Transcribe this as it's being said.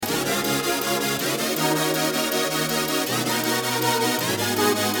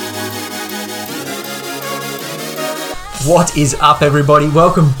What is up, everybody?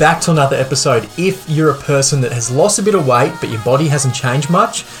 Welcome back to another episode. If you're a person that has lost a bit of weight but your body hasn't changed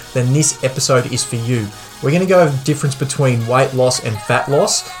much, then this episode is for you. We're going to go over the difference between weight loss and fat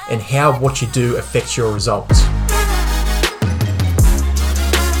loss and how what you do affects your results.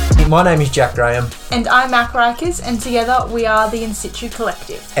 My name is Jack Graham. And I'm Mac Rikers, and together we are the In Situ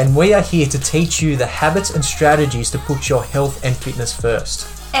Collective. And we are here to teach you the habits and strategies to put your health and fitness first.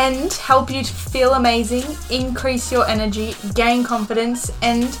 And help you to feel amazing, increase your energy, gain confidence,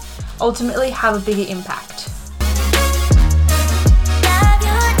 and ultimately have a bigger impact.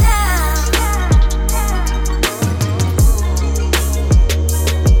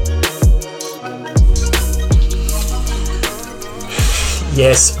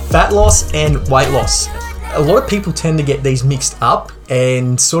 Yes, fat loss and weight loss. A lot of people tend to get these mixed up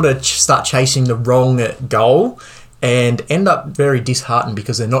and sort of start chasing the wrong goal and end up very disheartened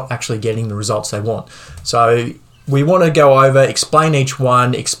because they're not actually getting the results they want. So we want to go over, explain each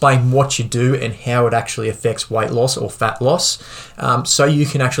one, explain what you do and how it actually affects weight loss or fat loss, so you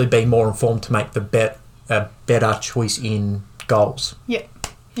can actually be more informed to make the better choice in goals. Yeah.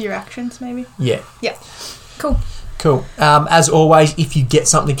 Your actions, maybe? Yeah. Yeah. Cool. As always, if you get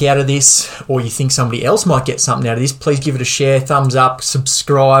something out of this or you think somebody else might get something out of this, please give it a share, thumbs up,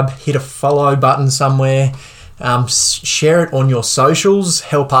 subscribe, hit a follow button somewhere. Share it on your socials,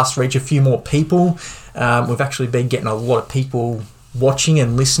 help us reach a few more people. We've actually been getting a lot of people watching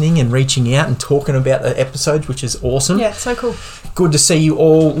and listening and reaching out and talking about the episodes, which is awesome. Yeah, so cool. Good to see you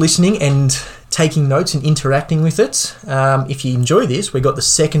all listening and taking notes and interacting with it. If you enjoy this, we've got the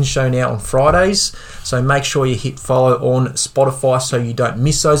second show now on Fridays, so make sure you hit follow on Spotify so you don't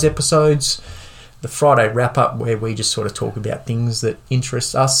miss those episodes. The Friday wrap-up where we just sort of talk about things that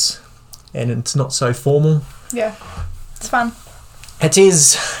interest us and it's not so formal. Yeah, it's fun. It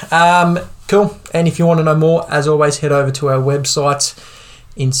is. Cool. And if you want to know more, as always, head over to our website,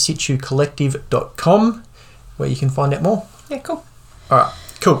 insitucollective.com, where you can find out more. Yeah, cool. All right,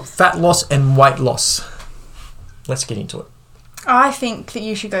 cool. Fat loss and weight loss. Let's get into it. I think that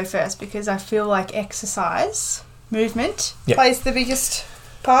you should go first because I feel like exercise, movement, plays the biggest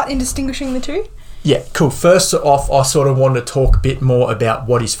part in distinguishing the two. Yeah, cool. First off, I sort of wanted to talk a bit more about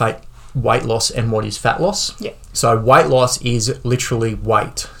what is weight loss and what is fat loss. Yeah. So weight loss is literally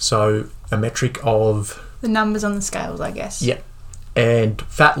weight. So a metric of... the numbers on the scales, I guess. Yeah. And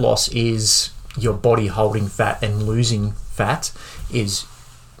fat loss is your body holding fat, and losing fat is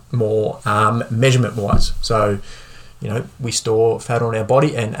more measurement-wise. So, we store fat on our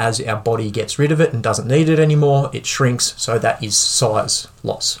body, and as our body gets rid of it and doesn't need it anymore, it shrinks. So that is size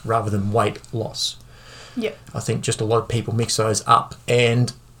loss rather than weight loss. Yeah. I think just a lot of people mix those up.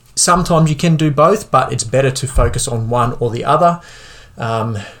 And sometimes you can do both, but it's better to focus on one or the other.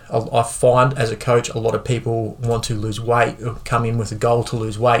 I find as a coach, a lot of people want to lose weight or come in with a goal to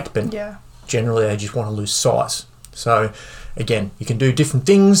lose weight, but generally they just want to lose size. So again, you can do different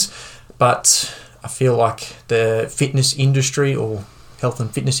things, but I feel like the fitness industry or health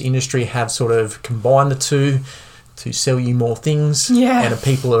and fitness industry have sort of combined the two to sell you more things. Yeah. And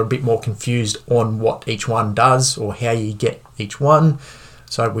people are a bit more confused on what each one does or how you get each one.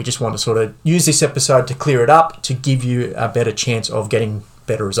 So we just want to sort of use this episode to clear it up, to give you a better chance of getting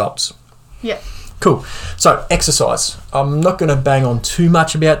better results. Yeah. Cool. So exercise. I'm not going to bang on too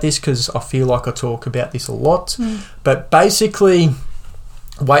much about this because I feel like I talk about this a lot. But basically,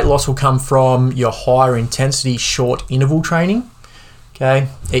 weight loss will come from your higher intensity short interval training. Okay.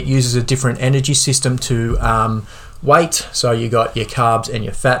 It uses a different energy system to weight. So you got your carbs and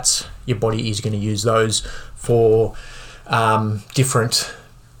your fats. Your body is going to use those for different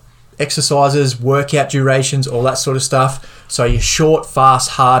exercises, workout durations, all that sort of stuff. So your short,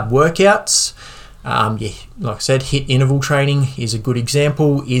 fast, hard workouts, like I said, HIIT interval training is a good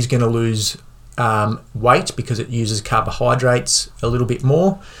example, is going to lose weight because it uses carbohydrates a little bit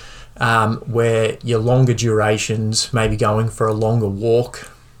more, where your longer durations, maybe going for a longer walk,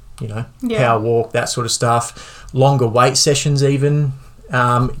 power walk, that sort of stuff, longer weight sessions even,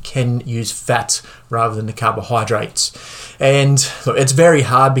 can use fat rather than the carbohydrates. And look, it's very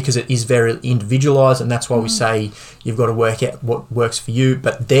hard because it is very individualized, and that's why we say you've got to work out what works for you,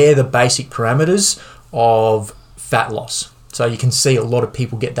 but they're the basic parameters of fat loss. So you can see a lot of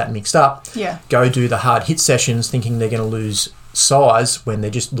people get that mixed up. Yeah. Go do the hard HIIT sessions thinking they're going to lose size when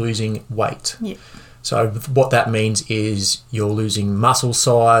they're just losing weight. Yeah. So what that means is you're losing muscle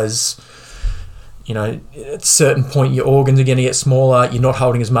size. At a certain point, your organs are going to get smaller. You're not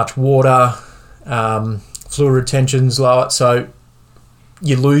holding as much water. Fluid retention's lower. So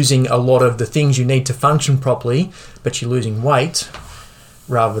you're losing a lot of the things you need to function properly, but you're losing weight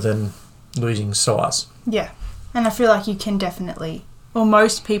rather than losing size. Yeah. And I feel like you can definitely, or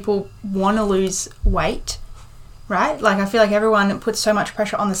most people want to lose weight, right? Like I feel like everyone puts so much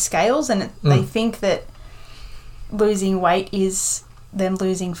pressure on the scales and they think that losing weight is them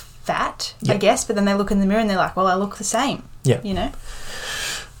losing fat, I guess, but then they look in the mirror and they're like, well, I look the same, you know?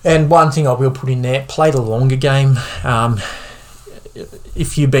 And one thing I will put in there, play the longer game.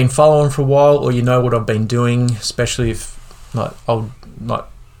 If you've been following for a while or you know what I've been doing, especially if go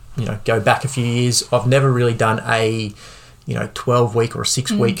back a few years, I've never really done a 12-week or a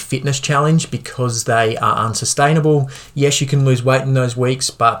 6-week fitness challenge because they are unsustainable. Yes, you can lose weight in those weeks,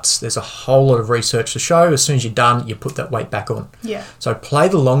 but there's a whole lot of research to show as soon as you're done, you put that weight back on. Yeah. So play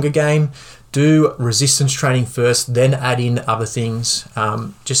the longer game. Do resistance training first, then add in other things.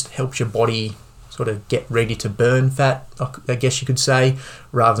 Just helps your body sort of get ready to burn fat, I guess you could say,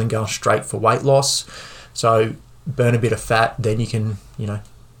 rather than going straight for weight loss. So burn a bit of fat, then you can,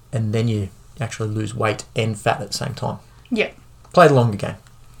 and then you actually lose weight and fat at the same time. Yeah. Play the longer game.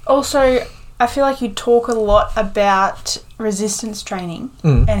 Also, I feel like you talk a lot about resistance training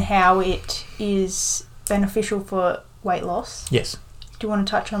and how it is beneficial for weight loss. Yes. Do you want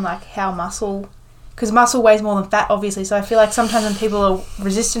to touch on like how muscle... Because muscle weighs more than fat, obviously. So I feel like sometimes when people are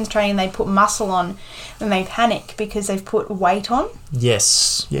resistance training, they put muscle on and they panic because they've put weight on.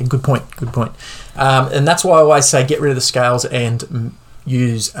 Yes. Yeah, good point. And that's why I always say get rid of the scales and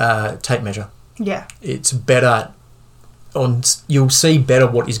use a tape measure. Yeah. It's better... You'll see better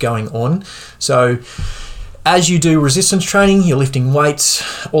what is going on. So as you do resistance training, you're lifting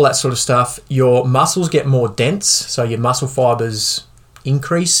weights, all that sort of stuff, your muscles get more dense. So your muscle fibers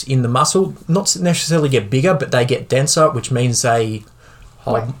increase in the muscle, not necessarily get bigger, but they get denser, which means they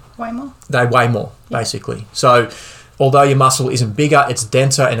hold, weigh more. They weigh more, basically. So although your muscle isn't bigger, it's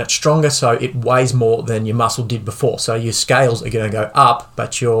denser and it's stronger, so it weighs more than your muscle did before. So your scales are going to go up,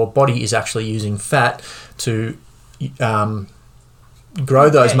 but your body is actually using fat to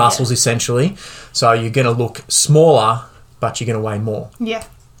grow those muscles essentially. So you're going to look smaller, but you're going to weigh more. Yeah.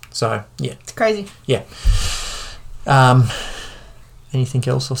 So, yeah. It's crazy. Yeah. Anything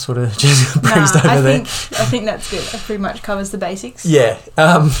else I sort of just breezed over there? I think that's good. That pretty much covers the basics. Yeah.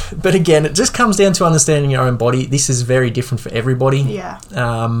 But again, it just comes down to understanding your own body. This is very different for everybody. Yeah.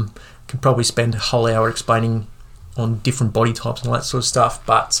 Could probably spend a whole hour explaining on different body types and all that sort of stuff.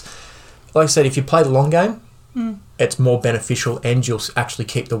 But like I said, if you play the long game, it's more beneficial and you'll actually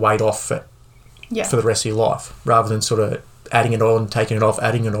keep the weight off for the rest of your life rather than sort of adding it on, taking it off,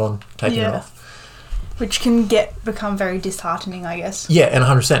 adding it on, taking it off. Which can become very disheartening, I guess. Yeah, and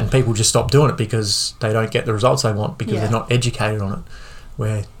 100%. And people just stop doing it because they don't get the results they want because they're not educated on it.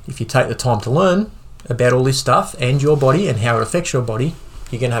 Where if you take the time to learn about all this stuff and your body and how it affects your body,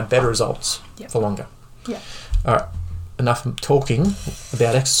 you're going to have better results for longer. Yeah. All right. Enough talking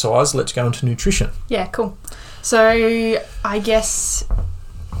about exercise. Let's go into nutrition. Yeah, cool. So I guess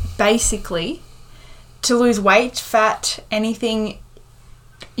basically to lose weight, fat, anything,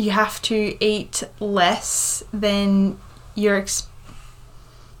 you have to eat less than your... Is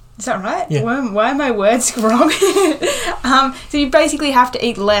that right? Yeah. Why are my words wrong? So you basically have to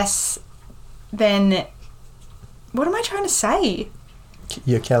eat less than... What am I trying to say?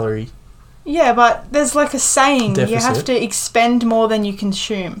 Your calorie... Yeah, but there's like a saying, deficit. You have to expend more than you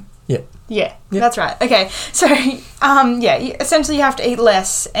consume. Yeah. Yeah, that's right. Okay, so, essentially you have to eat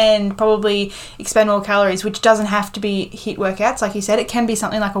less and probably expend more calories, which doesn't have to be HIIT workouts, like you said. It can be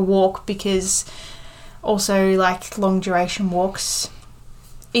something like a walk because also, like, long duration walks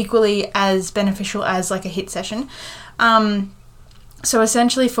equally as beneficial as, like, a HIIT session. So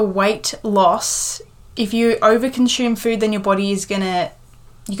essentially for weight loss, if you overconsume food, then your body is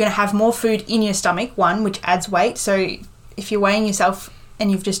you're going to have more food in your stomach, one, which adds weight. So if you're weighing yourself and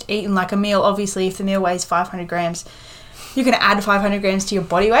you've just eaten like a meal, obviously if the meal weighs 500 grams, you're going to add 500 grams to your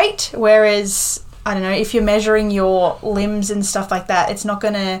body weight. Whereas, I don't know, if you're measuring your limbs and stuff like that, it's not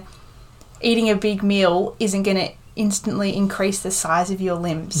going to... Eating a big meal isn't going to instantly increase the size of your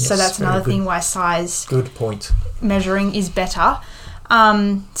limbs. Yes, so that's another thing why size... Good point. Measuring is better.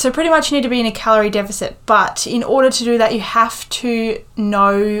 So pretty much you need to be in a calorie deficit, but in order to do that, you have to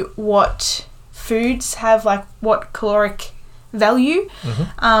know what foods have like what caloric value.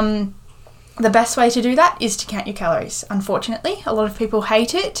 The best way to do that is to count your calories. Unfortunately, a lot of people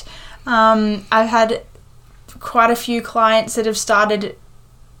hate it. I've had quite a few clients that have started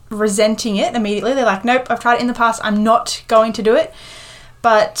resenting it immediately. They're like, nope, I've tried it in the past, I'm not going to do it.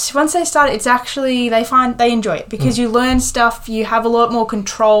 But once they start, it's actually, they find they enjoy it because you learn stuff, you have a lot more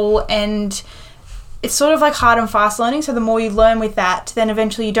control, and it's sort of like hard and fast learning. So the more you learn with that, then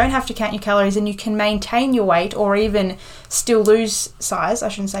eventually you don't have to count your calories and you can maintain your weight or even still lose size. I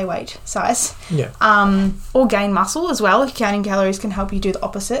shouldn't say weight, size. Yeah. Or gain muscle as well. Counting calories can help you do the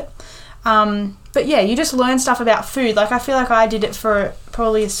opposite. But yeah, you just learn stuff about food. Like I feel like I did it for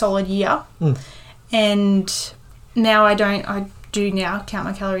probably a solid year. And now I do now count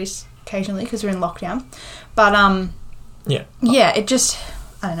my calories occasionally because we're in lockdown. But yeah, it just,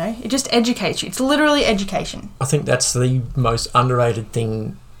 I don't know, it just educates you. It's literally education. I think that's the most underrated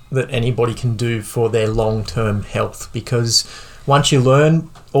thing that anybody can do for their long-term health, because once you learn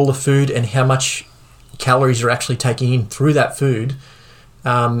all the food and how much calories you're actually taking in through that food,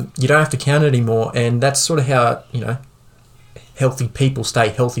 you don't have to count it anymore. And that's sort of how, healthy people stay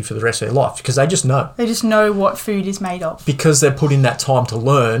healthy for the rest of their life, because they just know. They just know what food is made of. Because they're put in that time to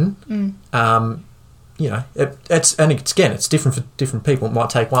learn. It's different for different people. It might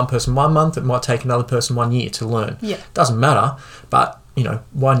take one person 1 month, it might take another person 1 year to learn. Yeah. It doesn't matter, but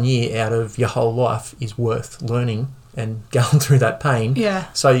 1 year out of your whole life is worth learning and going through that pain. Yeah.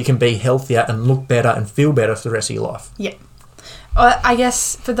 So you can be healthier and look better and feel better for the rest of your life. Yeah. I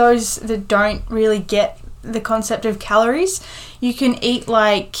guess for those that don't really get the concept of calories, you can eat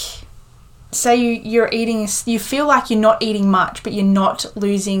say you're eating, you feel like you're not eating much, but you're not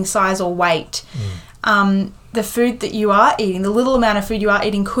losing size or weight. The food that you are eating, the little amount of food you are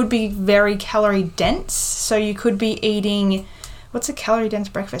eating could be very calorie dense. So you could be eating, what's a calorie dense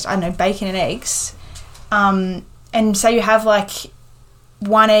breakfast? I don't know, bacon and eggs. And say you have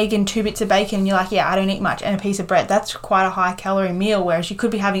 1 egg and 2 bits of bacon and you're like, yeah, I don't eat much, and a piece of bread. That's quite a high calorie meal, whereas you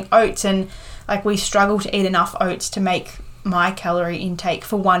could be having oats, and we struggle to eat enough oats to make my calorie intake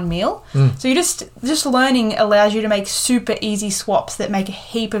for one meal. So you just learning allows you to make super easy swaps that make a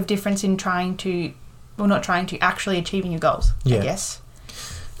heap of difference in actually achieving your goals, I guess.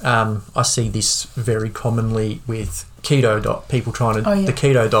 I see this very commonly with keto people trying to the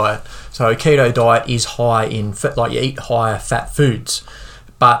keto diet. So keto diet is high in fat, you eat higher fat foods,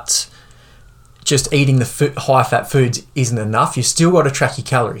 but just eating the high fat foods isn't enough. You still got to track your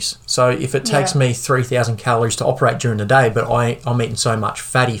calories. So if it takes me 3,000 calories to operate during the day, but I'm eating so much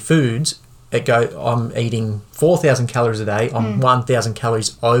fatty foods, I'm eating 4,000 calories a day. I'm 1,000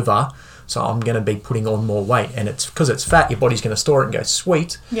 calories over. So I'm going to be putting on more weight, and it's because it's fat, your body's going to store it and go,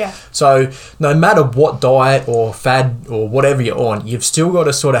 sweet. Yeah. So no matter what diet or fad or whatever you're on, you've still got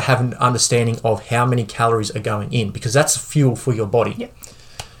to sort of have an understanding of how many calories are going in, because that's fuel for your body. Yep.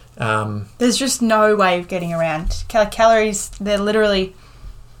 There's just no way of getting around. Calories, they're literally...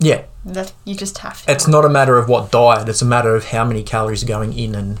 Yeah. You just have to. It's not a matter of what diet, it's a matter of how many calories are going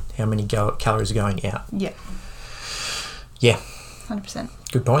in and how many calories are going out. Yeah. Yeah. 100%.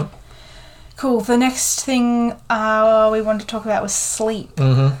 Good point. Cool. The next thing we wanted to talk about was sleep.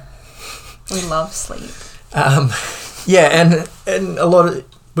 Mm-hmm. We love sleep. And a lot of...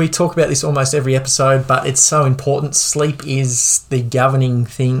 We talk about this almost every episode, but it's so important. Sleep is the governing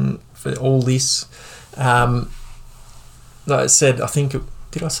thing for all this. Like I said, I think...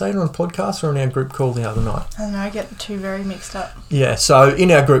 Did I say it on a podcast or on our group call the other night? I don't know. I get the two very mixed up. Yeah, so in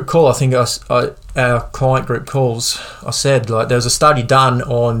our group call, I think our client group calls, I said, there was a study done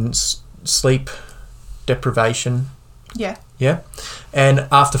on sleep deprivation. Yeah. Yeah. And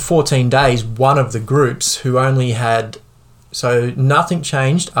after 14 days, one of the groups who only had... So nothing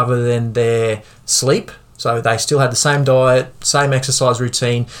changed other than their sleep. So they still had the same diet, same exercise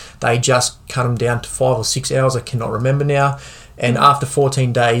routine. They just cut them down to 5 or 6 hours. I cannot remember now. And after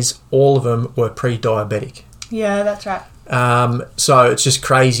 14 days, all of them were pre-diabetic. Yeah, that's right. So it's just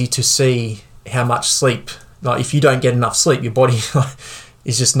crazy to see how much sleep... if you don't get enough sleep, your body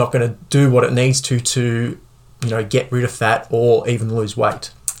is just not going to do what it needs to get rid of fat or even lose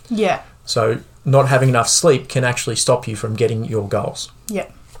weight. Yeah. So not having enough sleep can actually stop you from getting your goals. Yeah.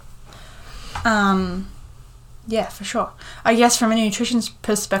 Yeah, for sure. I guess from a nutrition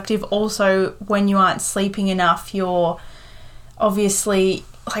perspective, also, when you aren't sleeping enough, you're obviously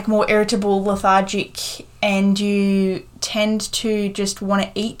more irritable, lethargic, and you tend to just want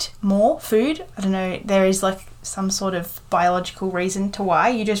to eat more food. I don't know, there is some sort of biological reason to why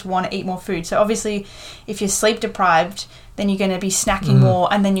you just want to eat more food. So obviously if you're sleep deprived, then you're going to be snacking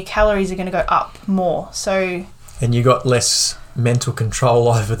more, and then your calories are going to go up more. So... And you got less mental control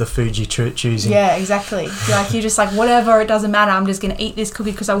over the food you're choosing. Yeah, exactly. You're just whatever, it doesn't matter, I'm just going to eat this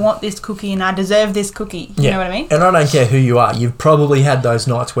cookie because I want this cookie and I deserve this cookie. You know what I mean? And I don't care who you are. You've probably had those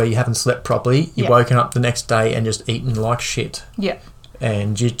nights where you haven't slept properly. You've woken up the next day and just eaten like shit. Yeah.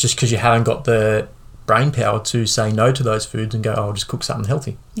 And just because you haven't got the brain power to say no to those foods and go, I'll just cook something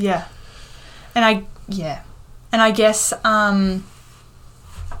healthy. Yeah. And I guess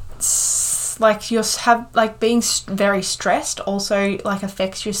like being very stressed also like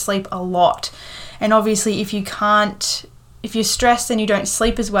affects your sleep a lot. And obviously if you're stressed then you don't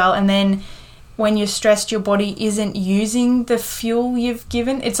sleep as well, and then when you're stressed your body isn't using the fuel you've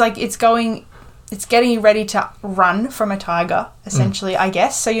given. It's like it's getting you ready to run from a tiger essentially, I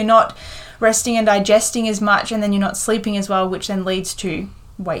guess. So you're not resting and digesting as much, and then you're not sleeping as well, which then leads to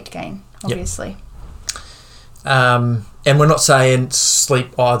weight gain, obviously. And we're not saying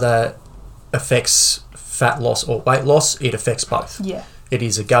sleep either affects fat loss or weight loss. It affects both. Yeah. It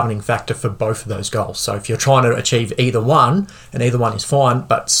is a governing factor for both of those goals. So if you're trying to achieve either one, and either one is fine,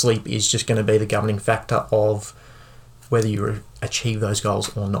 but sleep is just going to be the governing factor of whether you achieve those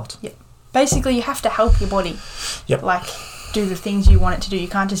goals or not. Yeah. Basically, you have to help your body. Yep. Like, do the things you want it to do. You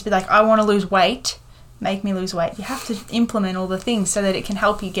can't just be like, I want to lose weight, make me lose weight. You have to implement all the things so that it can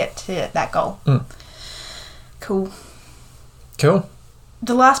help you get to that goal. Cool.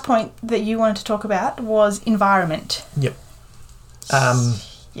 The last point that you wanted to talk about was environment. Yep.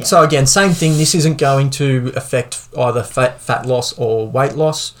 So again, same thing. This isn't going to affect either fat loss or weight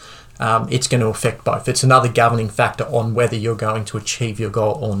loss. It's going to affect both. It's another governing factor on whether you're going to achieve your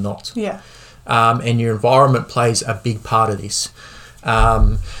goal or not. Yeah. And your environment plays a big part of this.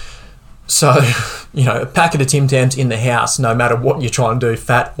 So, a packet of Tim Tams in the house, no matter what you're trying to do,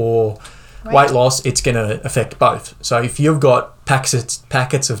 fat or weight loss, it's going to affect both. So if you've got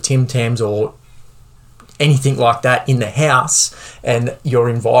packets of Tim Tams or anything like that in the house and your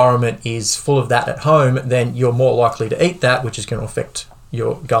environment is full of that at home, then you're more likely to eat that, which is going to affect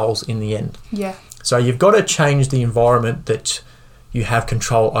your goals in the end. Yeah. So you've got to change the environment that you have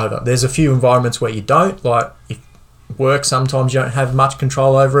control over. There's a few environments where you don't, like if work, sometimes you don't have much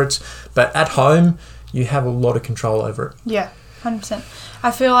control over it, but at home you have a lot of control over it. Yeah, 100%.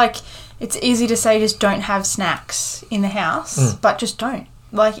 I feel like it's easy to say just don't have snacks in the house, but just don't.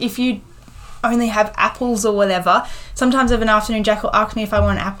 Like if you only have apples or whatever, sometimes of an afternoon Jack will ask me if I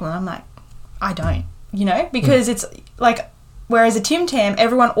want an apple and I'm like, I don't, because it's like, whereas a Tim Tam,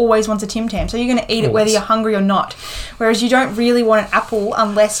 everyone always wants a Tim Tam, so you're going to eat it whether you're hungry or not. Whereas you don't really want an apple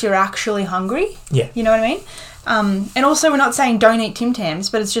unless you're actually hungry. Yeah. You know what I mean? And also we're not saying don't eat Tim Tams,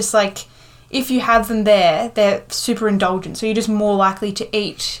 but it's just like if you have them there, they're super indulgent, so you're just more likely to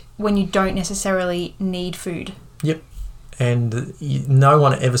eat when you don't necessarily need food. Yep. And no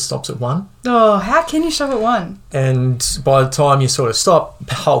one ever stops at one. Oh, how can you stop at one? And by the time you sort of stop,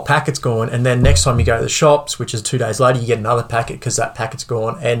 the whole packet's gone. And then next time you go to the shops, which is 2 days later, you get another packet because that packet's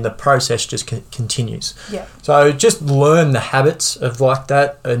gone. And the process just continues. Yeah. So just learn the habits of like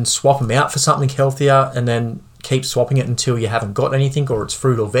that and swap them out for something healthier, and then keep swapping it until you haven't got anything or it's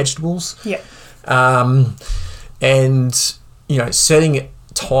fruit or vegetables. Yeah. And, setting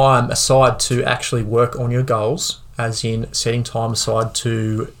time aside to actually work on your goals, as in setting time aside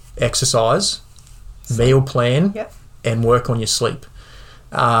to exercise, meal plan, and work on your sleep.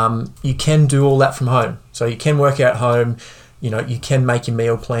 You can do all that from home. So you can work out at home, you can make your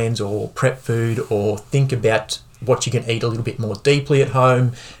meal plans or prep food or think about what you can eat a little bit more deeply at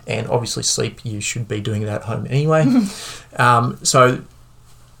home, and obviously sleep, you should be doing that at home anyway. So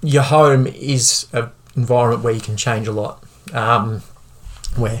your home is an environment where you can change a lot,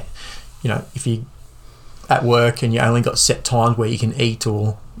 where, if you at work and you only got set times where you can eat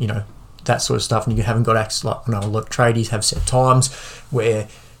or, that sort of stuff, and you haven't got access, like I know a lot of tradies have set times where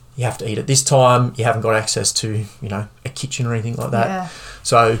you have to eat at this time, you haven't got access to, a kitchen or anything like that. Yeah.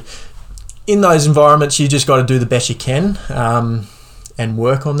 So in those environments, you just got to do the best you can and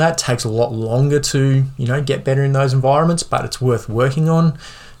work on that. It takes a lot longer to, get better in those environments, but it's worth working on,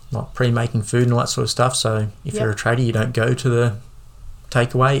 like pre-making food and all that sort of stuff. So if you're a tradie, you don't go to the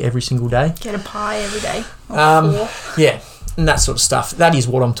takeaway every single day. Get a pie every day. Yeah, and that sort of stuff. That is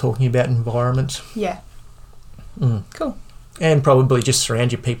what I'm talking about, environment. Yeah. Cool. And probably just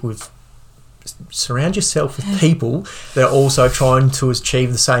surround yourself with people that are also trying to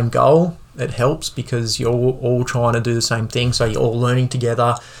achieve the same goal. It helps because you're all trying to do the same thing, so you're all learning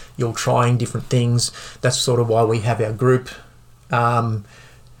together, you're trying different things. That's sort of why we have our group, Facebook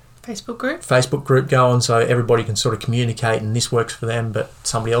group going, so everybody can sort of communicate, and this works for them, but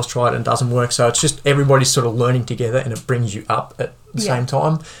somebody else tried it and it doesn't work. So it's just everybody's sort of learning together, and it brings you up at the same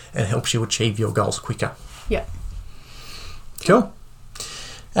time and helps you achieve your goals quicker. Yeah. Cool.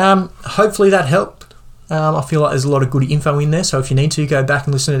 Hopefully that helped. I feel like there's a lot of good info in there, so if you need to, go back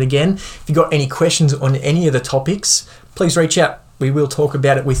and listen to it again. If you've got any questions on any of the topics, please reach out. We will talk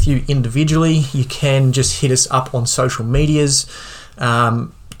about it with you individually. You can just hit us up on social medias,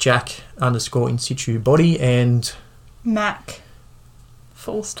 Jack_in situ body and Mac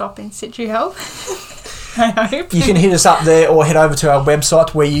 _in situ health. I hope. You can hit us up there or head over to our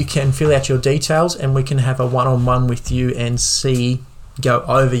website where you can fill out your details and we can have a one-on-one with you and go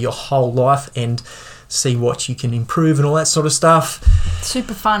over your whole life and see what you can improve and all that sort of stuff.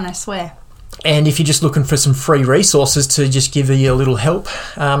 Super fun, I swear. And if you're just looking for some free resources to just give you a little help,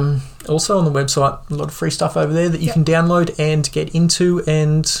 also on the website, a lot of free stuff over there that you can download and get into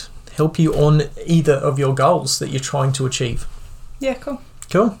and help you on either of your goals that you're trying to achieve. Yeah, cool.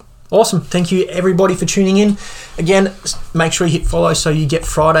 Cool. Awesome. Thank you, everybody, for tuning in. Again, make sure you hit follow so you get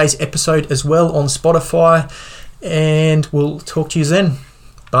Friday's episode as well on Spotify. And we'll talk to you then.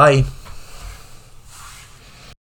 Bye.